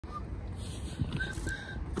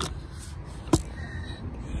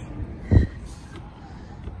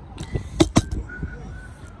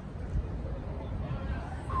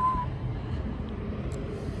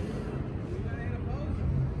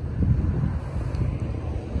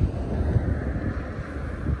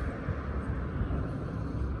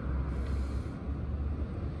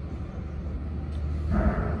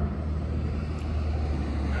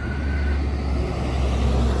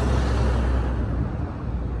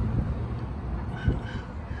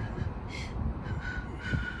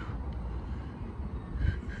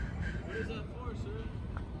is that for, sir?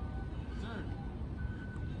 Sir?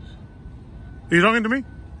 Are you talking to me?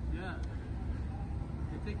 Yeah.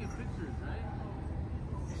 You're taking pictures, right?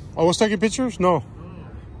 I was taking pictures? No. Oh.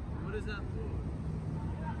 What is that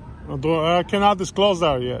for? I cannot disclose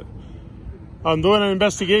that yet. I'm doing an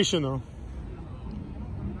investigation though.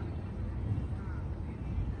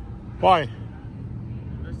 Why?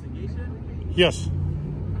 Investigation? Yes.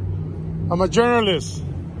 I'm a journalist.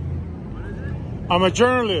 What is it? I'm a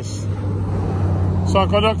journalist. So I'm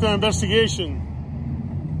conducting an investigation.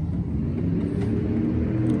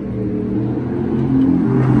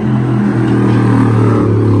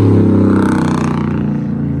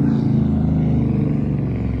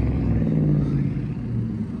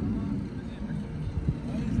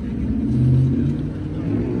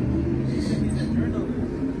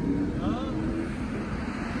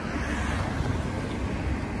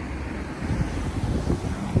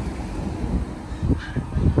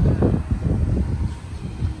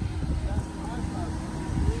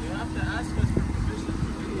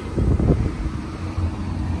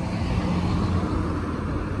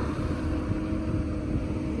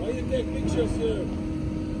 Pictures, sir.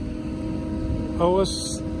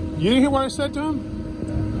 You didn't hear what I said to him?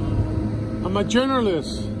 I'm a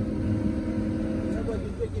journalist. Yeah, but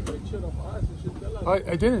you take a picture of us, you should tell us.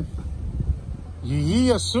 I didn't. He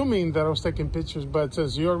assuming that I was taking pictures, but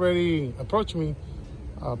since you already approached me,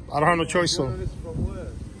 I don't have no choice. So Journalist from where?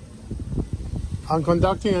 I'm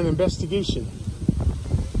conducting an investigation.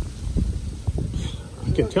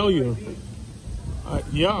 I can tell you.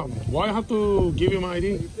 Yeah, why I have to give you my ID?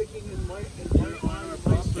 You're taking in my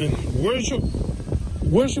property.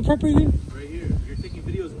 Where's your property? Right here. You're taking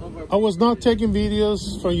videos of our property. I was not taking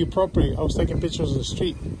videos from your property. I was taking pictures of the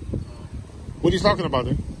street. What are you talking about,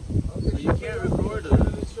 dude? Okay, you can't record it.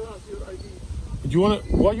 Show us your ID.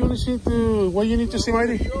 Why you want to see why you need to see my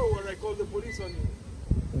ID? Show where I call the police on you.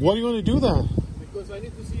 Why do you want to do that? Because I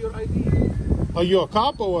need to see your ID. Are you a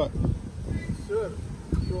cop or what? Sir,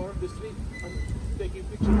 you are on the street. I'm taking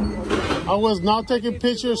pictures of our I was not taking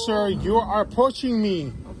pictures, sir. You are approaching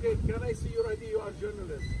me. Okay, can I see your ID? You are a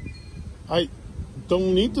journalist. I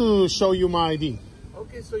don't need to show you my ID.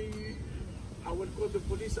 Okay, so I will call the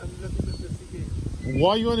police and let them investigate.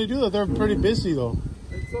 Why you want to do that? They're pretty busy, though.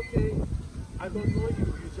 It's okay. I don't know you.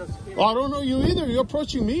 You just came. I don't know you either. You're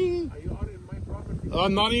approaching me. You are in my property.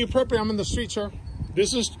 I'm not in your property. I'm in the street, sir.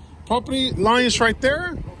 This is property line is right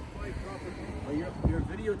there. My property. Oh, you're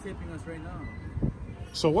videotaping us right now.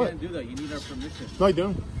 So You what? can't do that. You need our permission. No, I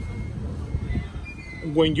don't.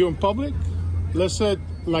 When you're in public, let's say,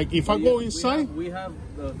 like, if I go inside. We have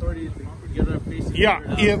the authority to get our face. Yeah,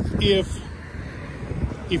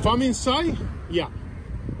 if I'm inside, yeah.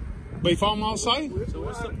 But if I'm outside, So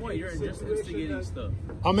what's the point? You're just instigating stuff.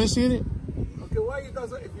 I'm instigating. Okay, why you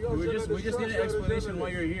doesn't? If you're We just need an explanation why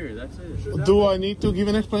you're here. That's it. Do I need to give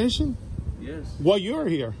an explanation? Yes. Why you're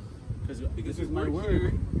here? Because this is my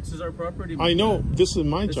work. This is our property. I know. This is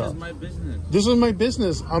my This job. is my business. This is my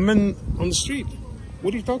business. I'm on the street.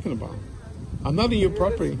 What are you talking about? I'm not in your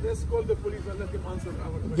property. Let's call the police and let them answer our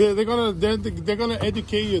questions. They're gonna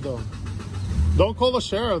educate you though. Don't call the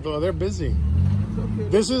sheriff though. They're busy.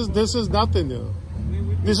 This is nothing though.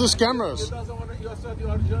 This is cameras. You doesn't want to, you said you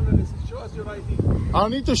are a journalist. Show us your ID. I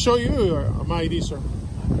don't need to show you my ID, sir.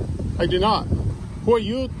 I do not. Who are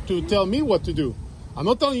you to tell me what to do? I'm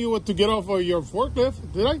not telling you what to get off of your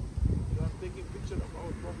forklift, did I? You are taking pictures of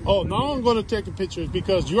our property. Oh, now I'm going to take pictures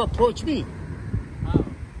because you approached me. How?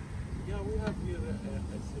 Yeah, we have here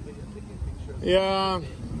a civilian taking pictures. Yeah,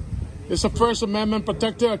 it's a First Amendment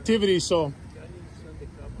protected activity, so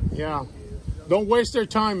yeah. Don't waste their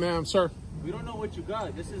time, ma'am, sir. We don't know what you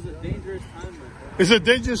got. This is a dangerous time, man. Is it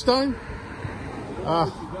dangerous time? You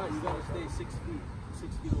gotta stay 6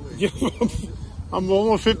 feet away. Yeah, I'm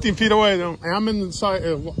almost 15 feet away. I'm in the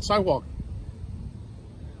sidewalk.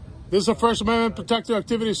 This is a First Amendment protected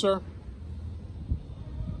activity, sir.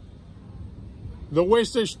 Don't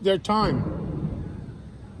waste their time.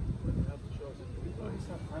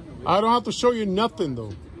 I don't have to show you nothing,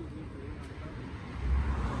 though.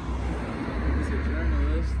 He's a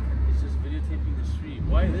journalist. He's just videotaping the street.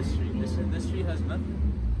 Why this street? This street has nothing.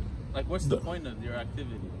 Like, what's the point of your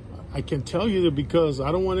activity? I can tell you that because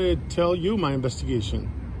I don't want to tell you my investigation.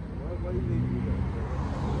 Why do they do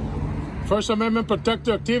that? First Amendment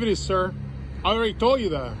protected activities, sir. I already told you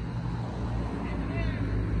that.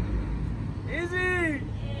 Easy!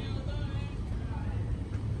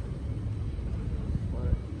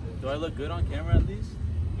 Do I look good on camera at least?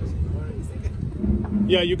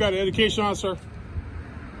 Yeah, you got an education on, sir.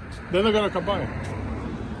 They're not gonna come by. No,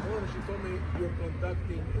 she told me you're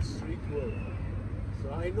conducting a street work.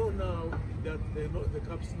 So I know now that the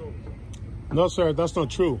cops know. No, sir, that's not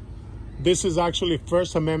true. This is actually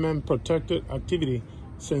First Amendment protected activity.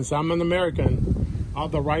 Since I'm an American, I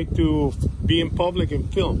have the right to be in public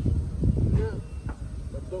and film. Yeah,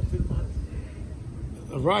 but don't film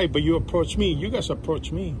us. Right, but you approach me. You guys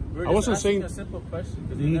approach me. We're I wasn't just asking saying a simple question.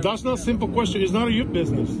 'Cause we've never that's not a seen simple that question. It's none of your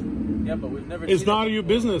business. before. Yeah, but we've never. It's seen not it your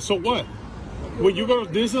before. business. So what? When you go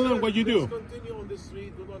to Disneyland, what you do? Just continue on the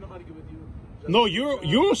street. We don't want to argue with you. Just No,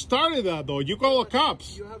 you started that though. You call the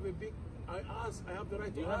cops. You have a big. I ask. I have the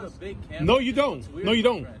right You to have a ask. big camera. No, you don't. It's weird, No, you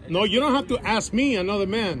don't. my friend. No, you don't have to ask me, another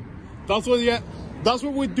man. That's what. Yeah, that's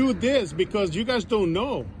what we do this because you guys don't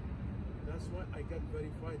know. That's why I got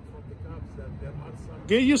verified from the cops that there are some.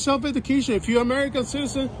 Get yourself education. If you're an American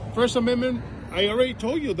citizen, First Amendment. I already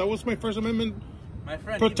told you that was my First Amendment. My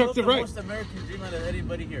friend, Protective he built the right. most American dream out of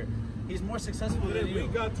anybody here. He's more successful than We you.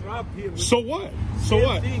 got robbed here. So what? So Same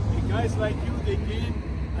what? thing. The guys like you, they came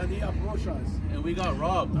and they approached us. And we got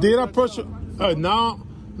robbed. Did I approach? Now This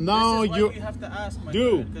is why you. we have to ask, my friend, 'cause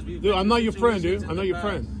Dude, we've dude, been I'm in not your friend, dude. situations in I'm not the your past.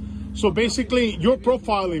 friend. So basically, you're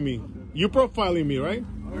profiling me. You're profiling me, right?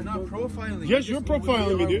 We're not profiling. Yes, We're you're just- profiling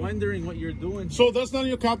me, we are dude. wondering what you're doing. So that's none of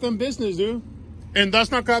your captain business, dude. And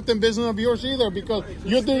that's not captain business of yours either because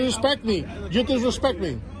you disrespect me. You disrespect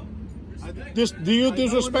me. Do you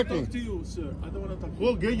disrespect me? I don't want to talk to you, sir. I don't want to talk to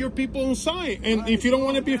Well, get your people inside. And if you don't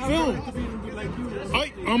want to be filmed, you. Like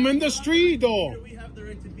you. I'm in the street, though. We have the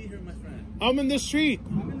right to be here, my friend. I'm in the street.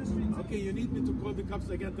 Okay, you need me to call the cops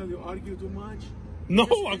again until you argue too much? No,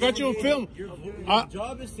 I got you on film. Your I-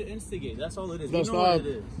 job is to instigate. That's all it is. That's you know not- what it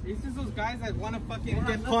is. It's just those guys that want to fucking have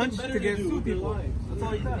get nothing punched better to to get do sued with their people. lives. That's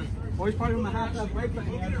all he does. Or he's probably gonna have that break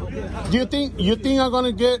like Do you think I'm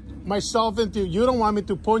gonna get myself into? You don't want me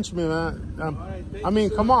to punch me, man. All right, thank I mean, you,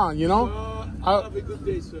 sir. come on, you know. Have a good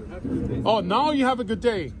day, sir. Have a good day. Oh, now you have a good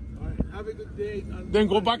day. All right, have a good day. And Then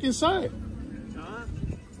go back inside. Huh?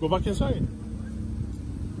 Go back inside.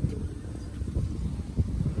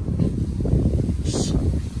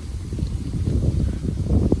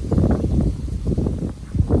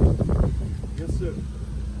 Yes, sir.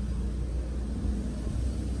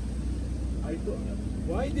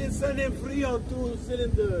 Why they send him free on 2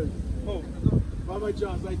 cylinders? Oh, Mama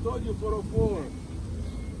John's, I told you 404.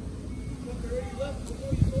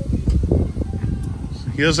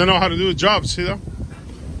 He doesn't know how to do the job. See that? What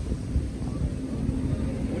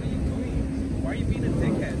are you doing? Why are you being a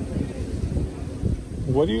dickhead?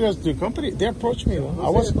 What do you guys do? Company? They approached me. I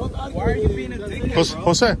was Don't argue Why are you with being a him. dickhead?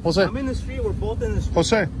 Jose. I'm in the street. We're both in the street.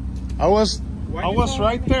 Jose. I was Why I you was calling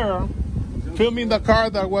right me? there, filming the car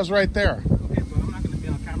that was right there. Okay, but I'm not gonna be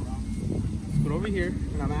on camera. But over here,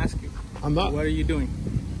 and I'm asking, I'm not. what are you doing?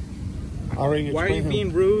 I already Why are you explained him.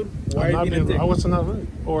 being rude? Why I'm are not you being a dick? I wasn't not rude.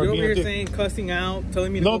 Or You're over being a here dick. saying cussing out,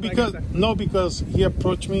 telling me to No, go back because inside. he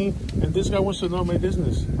approached me, and this guy wants to know my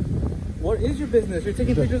business. What is your business? You're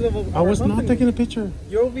taking pictures of I our was not company. taking a picture.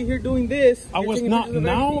 You're over here doing this. I You're was taking not pictures of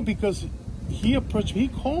now everything. because he approached me. He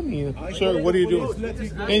called me, sir. What are you doing?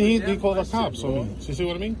 And he called the cops on me. You see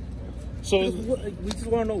what I mean? So We just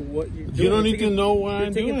want to know what you're doing. you don't You're need to taking- know what you're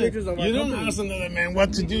I'm taking doing. pictures of our You don't company. ask another man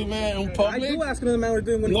what to do, man, in I public. do ask another man what we're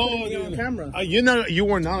doing when he's No, putting me on dude. camera. You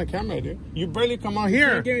were not on camera, dude. You barely come out You here.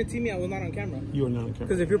 can't guarantee me I was not on camera. You were not on Because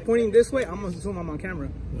camera. if you're pointing this way, I'm gonna assume I'm on camera.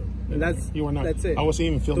 And You were not. That's it. I wasn't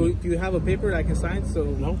even So filming. do you have a paper that I can sign? So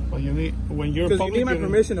No, but you need when you're in because you public. need my you-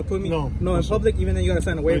 permission to put me. No, No, in sir. public, even then you gotta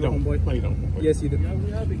sign a No, you waiver, don't. homeboy. No, you don't. Yes, you do. Yeah,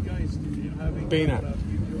 we have a guy still. You have a Paying guy out. that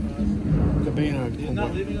give The Bain He's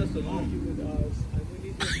not leaving us alone. with us, and we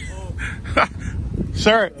need him off.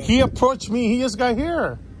 Sir, he approached me. He just got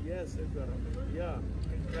here. Yes, sir. Yeah.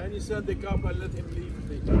 Can you send the cop and let him leave?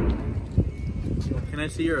 Can I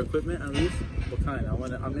see your equipment at least? What kind? I'm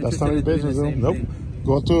interested That's not your in doing business, the though. same Nope. thing.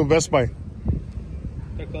 Go to Best Buy.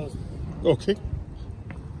 They're closed. Okay.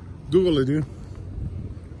 Google it, dude.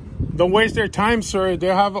 Don't waste their time, sir. They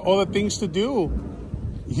have other things to do.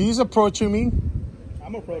 He's approaching me.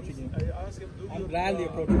 I'm approaching you. I asked him to do I'm your gladly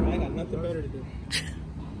job. approaching you. I got nothing better to do.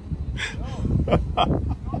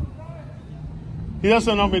 He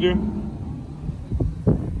doesn't know me, dude.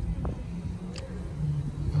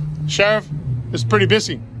 Sheriff, it's pretty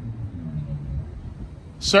busy.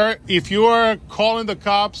 Sir, if you are calling the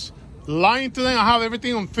cops, lying to them, I have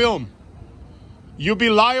everything on film. You'll be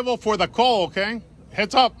liable for the call, okay?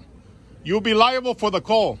 Heads up. You'll be liable for the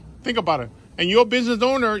call. Think about it. And you're a business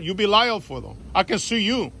owner, you'll be liable for them. I can sue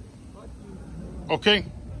you. Okay?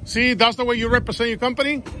 See, that's the way you represent your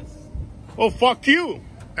company? Oh, fuck you,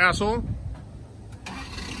 asshole. Okay,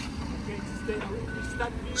 stay,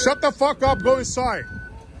 stop here. Shut the fuck up, go inside.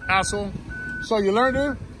 asshole. So you learn,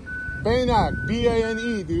 dude? Bane,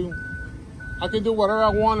 B-A-N-E, dude. I can do whatever I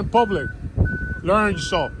want in public. Learn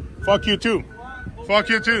yourself. Fuck you too. Fuck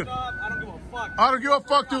you too. I don't give a fuck. I don't give a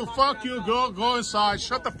fuck, dude. Fuck you. Go inside.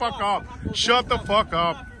 Shut the fuck up. Shut the fuck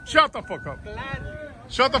up. Shut the fuck up.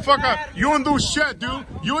 Shut the fuck up. You don't do shit, dude.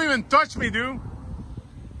 You don't even touch me, dude.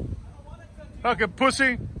 Fucking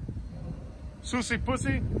pussy. Susie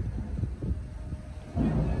pussy.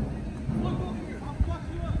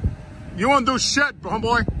 You won't do shit,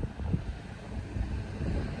 homeboy.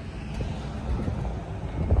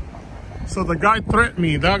 So the guy threatened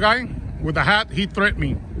me. That guy with the hat, he threatened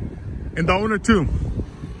me. And the owner too.